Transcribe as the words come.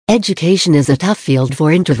Education is a tough field for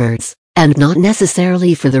introverts, and not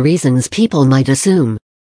necessarily for the reasons people might assume.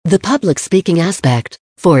 The public speaking aspect,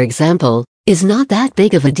 for example, is not that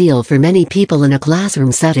big of a deal for many people in a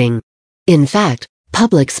classroom setting. In fact,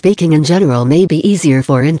 public speaking in general may be easier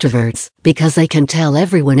for introverts, because they can tell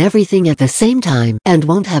everyone everything at the same time and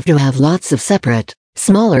won't have to have lots of separate,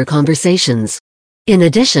 smaller conversations. In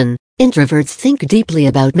addition, introverts think deeply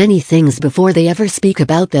about many things before they ever speak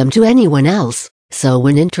about them to anyone else, so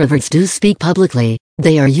when introverts do speak publicly,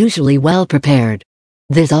 they are usually well prepared.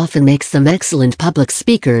 This often makes them excellent public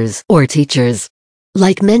speakers or teachers.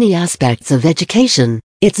 Like many aspects of education,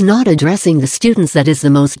 it's not addressing the students that is the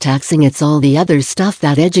most taxing, it's all the other stuff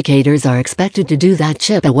that educators are expected to do that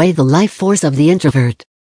chip away the life force of the introvert.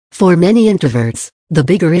 For many introverts, the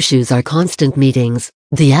bigger issues are constant meetings,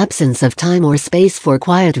 the absence of time or space for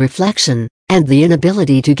quiet reflection, and the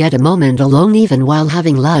inability to get a moment alone even while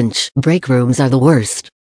having lunch. Break rooms are the worst.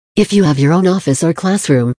 If you have your own office or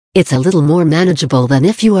classroom, it's a little more manageable than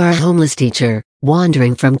if you are a homeless teacher,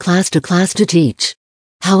 wandering from class to teach.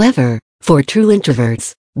 However, for true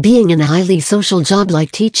introverts, being in a highly social job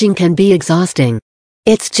like teaching can be exhausting.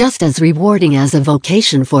 It's just as rewarding as a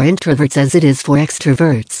vocation for introverts as it is for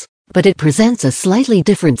extroverts, but it presents a slightly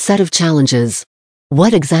different set of challenges.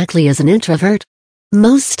 What exactly is an introvert?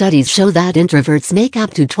 Most studies show that introverts make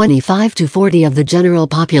up to 25 to 40% of the general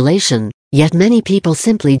population, yet many people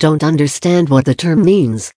simply don't understand what the term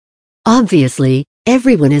means. Obviously,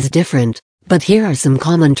 everyone is different, but here are some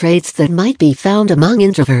common traits that might be found among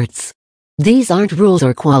introverts. These aren't rules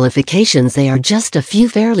or qualifications, they are just a few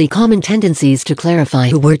fairly common tendencies to clarify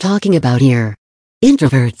who we're talking about here.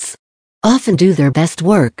 Introverts often do their best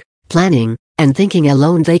work, planning, and thinking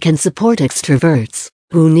alone. They can support extroverts,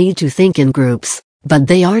 who need to think in groups, but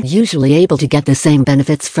they aren't usually able to get the same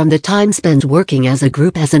benefits from the time spent working as a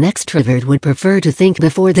group as an extrovert would prefer to think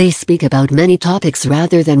before they speak about many topics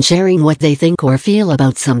rather than sharing what they think or feel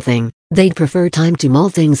about something. They'd prefer time to mull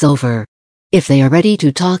things over. If they are ready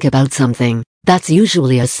to talk about something, that's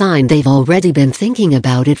usually a sign they've already been thinking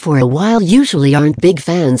about it for a while. Usually aren't big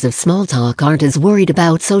fans of small talk, aren't as worried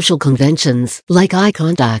about social conventions like eye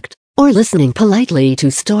contact, or listening politely to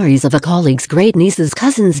stories of a colleague's great niece's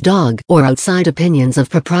cousin's dog, or outside opinions of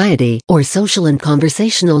propriety or social and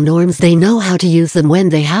conversational norms. They know how to use them when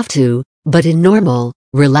they have to, but in normal,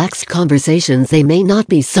 relaxed conversations they may not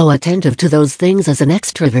be so attentive to those things as an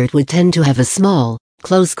extrovert would tend to have a small,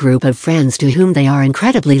 close group of friends to whom they are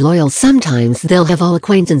incredibly loyal. Sometimes they'll have all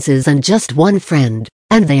acquaintances and just one friend,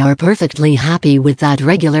 and they are perfectly happy with that.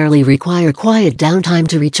 Regularly require quiet downtime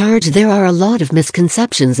to recharge. There are a lot of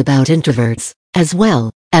misconceptions about introverts, as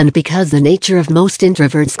well, and because the nature of most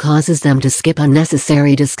introverts causes them to skip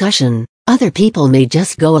unnecessary discussion, other people may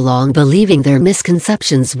just go along believing their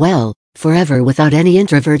misconceptions forever without any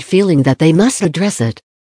introvert feeling that they must address it.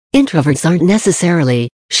 Introverts aren't necessarily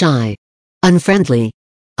shy, unfriendly,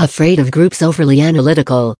 afraid of groups, overly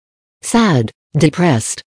analytical, sad,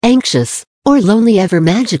 depressed, anxious, or lonely, ever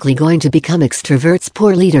magically going to become extroverts.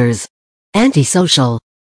 Poor leaders, antisocial,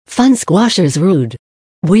 fun squashers, rude,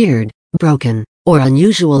 weird, broken, or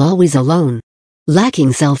unusual, always alone,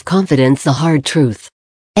 lacking self-confidence. The hard truth: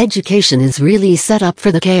 education is really set up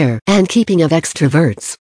for the care and keeping of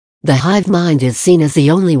extroverts. The hive mind is seen as the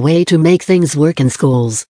only way to make things work in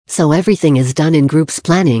schools, so everything is done in groups,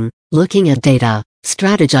 planning, looking at data,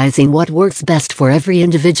 strategizing what works best for every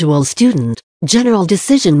individual student, general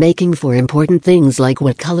decision-making for important things like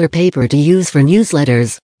what color paper to use for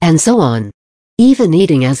newsletters, and so on. Even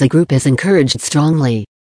eating as a group is encouraged strongly.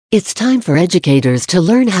 It's time for educators to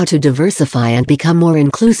learn how to diversify and become more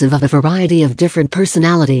inclusive of a variety of different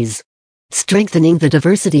personalities. Strengthening the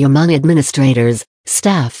diversity among administrators,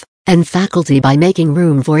 staff, and faculty by making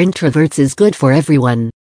room for introverts is good for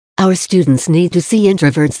everyone. Our students need to see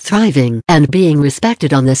introverts thriving and being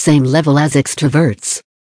respected on the same level as extroverts.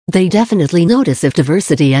 They definitely notice if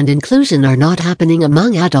diversity and inclusion are not happening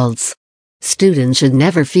among adults. Students should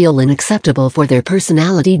never feel unacceptable for their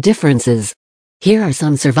personality differences. Here are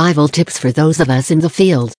some survival tips for those of us in the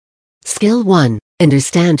field. Skill 1.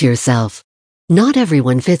 Understand yourself. Not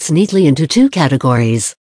everyone fits neatly into two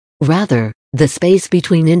categories. Rather, the space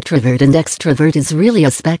between introvert and extrovert is really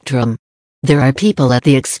a spectrum. There are people at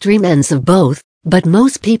the extreme ends of both, but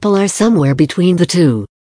most people are somewhere between the two.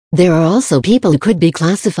 There are also people who could be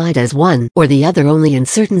classified as one or the other only in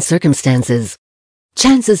certain circumstances.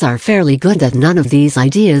 Chances are fairly good that none of these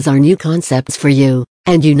ideas are new concepts for you,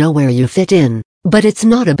 and you know where you fit in, but it's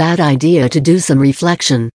not a bad idea to do some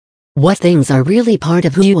reflection. What things are really part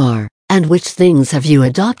of who you are, and which things have you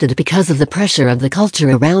adopted because of the pressure of the culture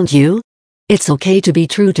around you? It's okay to be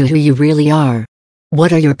true to who you really are.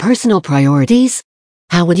 What are your personal priorities?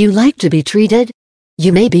 How would you like to be treated?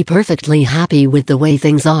 You may be perfectly happy with the way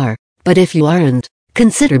things are, but if you aren't,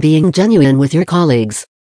 consider being genuine with your colleagues.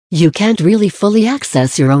 You can't really fully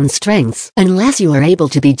access your own strengths unless you are able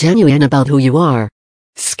to be genuine about who you are.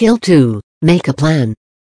 Skill 2. Make a plan.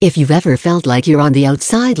 If you've ever felt like you're on the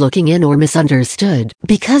outside looking in or misunderstood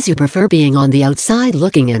because you prefer being on the outside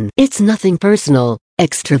looking in, it's nothing personal.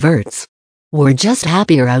 Extroverts. We're just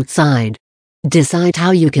happier outside. Decide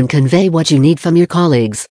how you can convey what you need from your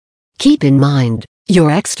colleagues. Keep in mind,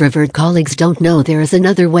 your extrovert colleagues don't know there is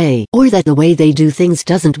another way, or that the way they do things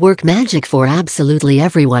doesn't work magic for absolutely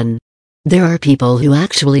everyone. There are people who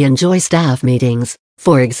actually enjoy staff meetings,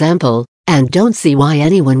 for example, and don't see why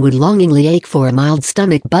anyone would longingly ache for a mild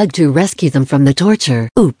stomach bug to rescue them from the torture.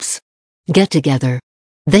 Oops. Get together.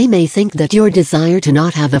 They may think that your desire to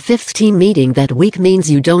not have a fifth team meeting that week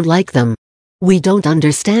means you don't like them. We don't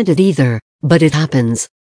understand it either, but it happens.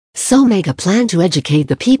 So make a plan to educate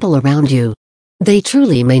the people around you. They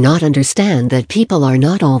truly may not understand that people are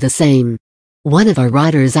not all the same. One of our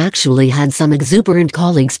writers actually had some exuberant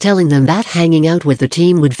colleagues telling them that hanging out with the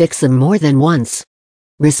team would fix them more than once.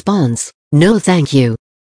 Response: no thank you.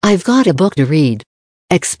 I've got a book to read.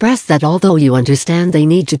 Express that although you understand they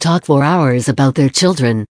need to talk for hours about their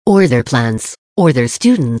children, or their plants, or their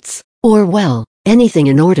students, or well, anything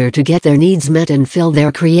in order to get their needs met and fill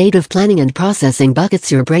their creative planning and processing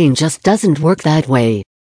buckets, your brain just doesn't work that way.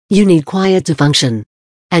 You need quiet to function.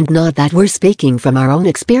 And not that we're speaking from our own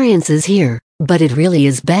experiences here, but it really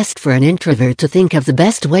is best for an introvert to think of the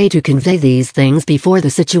best way to convey these things before the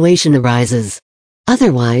situation arises.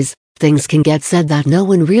 Otherwise, things can get said that no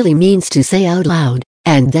one really means to say out loud,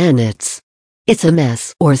 and then it's a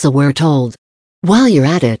mess, or so we're told. While you're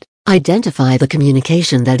at it, identify the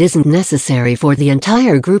communication that isn't necessary for the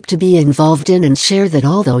entire group to be involved in and share that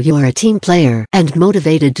although you are a team player and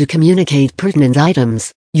motivated to communicate pertinent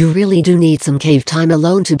items, you really do need some cave time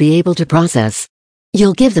alone to be able to process.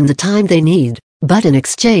 You'll give them the time they need, but in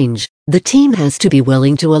exchange, the team has to be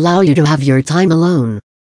willing to allow you to have your time alone.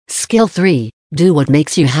 Skill 3. Do what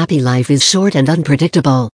makes you happy. Life is short and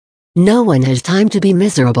unpredictable. No one has time to be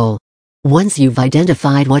miserable. Once you've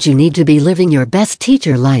identified what you need to be living your best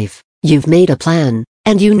teacher life, you've made a plan,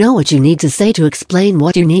 and you know what you need to say to explain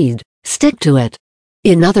what you need. Stick to it.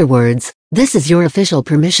 In other words, this is your official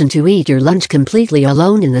permission to eat your lunch completely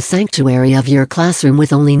alone in the sanctuary of your classroom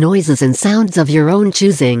with only noises and sounds of your own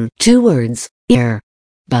choosing. 2 words: ear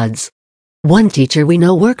buds. One teacher we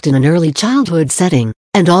know worked in an early childhood setting,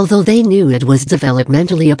 and although they knew it was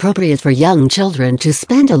developmentally appropriate for young children to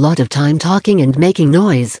spend a lot of time talking and making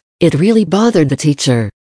noise, it really bothered the teacher.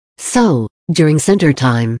 So, during center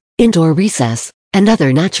time, indoor recess, and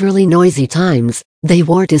other naturally noisy times, they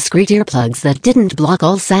wore discreet earplugs that didn't block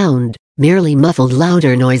all sound, merely muffled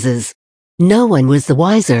louder noises. No one was the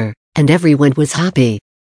wiser, and everyone was happy.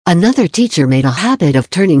 Another teacher made a habit of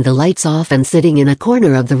turning the lights off and sitting in a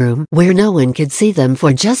corner of the room where no one could see them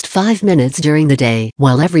for just 5 minutes during the day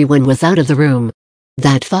while everyone was out of the room.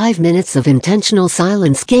 That 5 minutes of intentional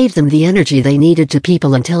silence gave them the energy they needed to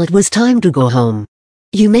people until it was time to go home.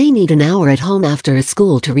 You may need an hour at home after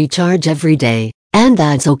school to recharge every day, and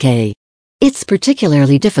that's okay. It's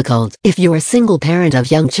particularly difficult if you're a single parent of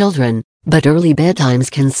young children, but early bedtimes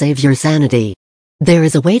can save your sanity. There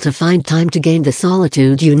is a way to find time to gain the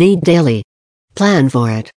solitude you need daily. Plan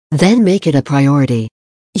for it, then make it a priority.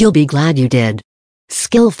 You'll be glad you did.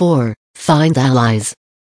 Skill 4. Find allies.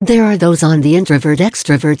 There are those on the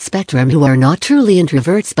introvert-extrovert spectrum who are not truly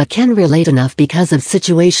introverts but can relate enough because of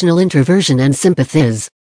situational introversion and sympathies.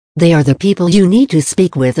 They are the people you need to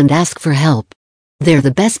speak with and ask for help. They're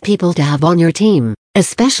the best people to have on your team,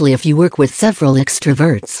 especially if you work with several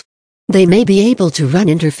extroverts. They may be able to run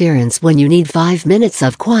interference when you need 5 minutes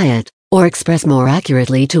of quiet, or express more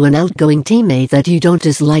accurately to an outgoing teammate that you don't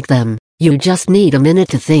dislike them, you just need a minute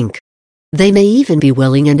to think. They may even be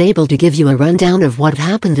willing and able to give you a rundown of what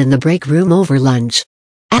happened in the break room over lunch.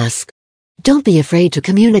 Ask. Don't be afraid to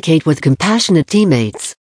communicate with compassionate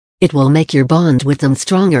teammates. It will make your bond with them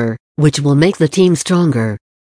stronger, which will make the team stronger.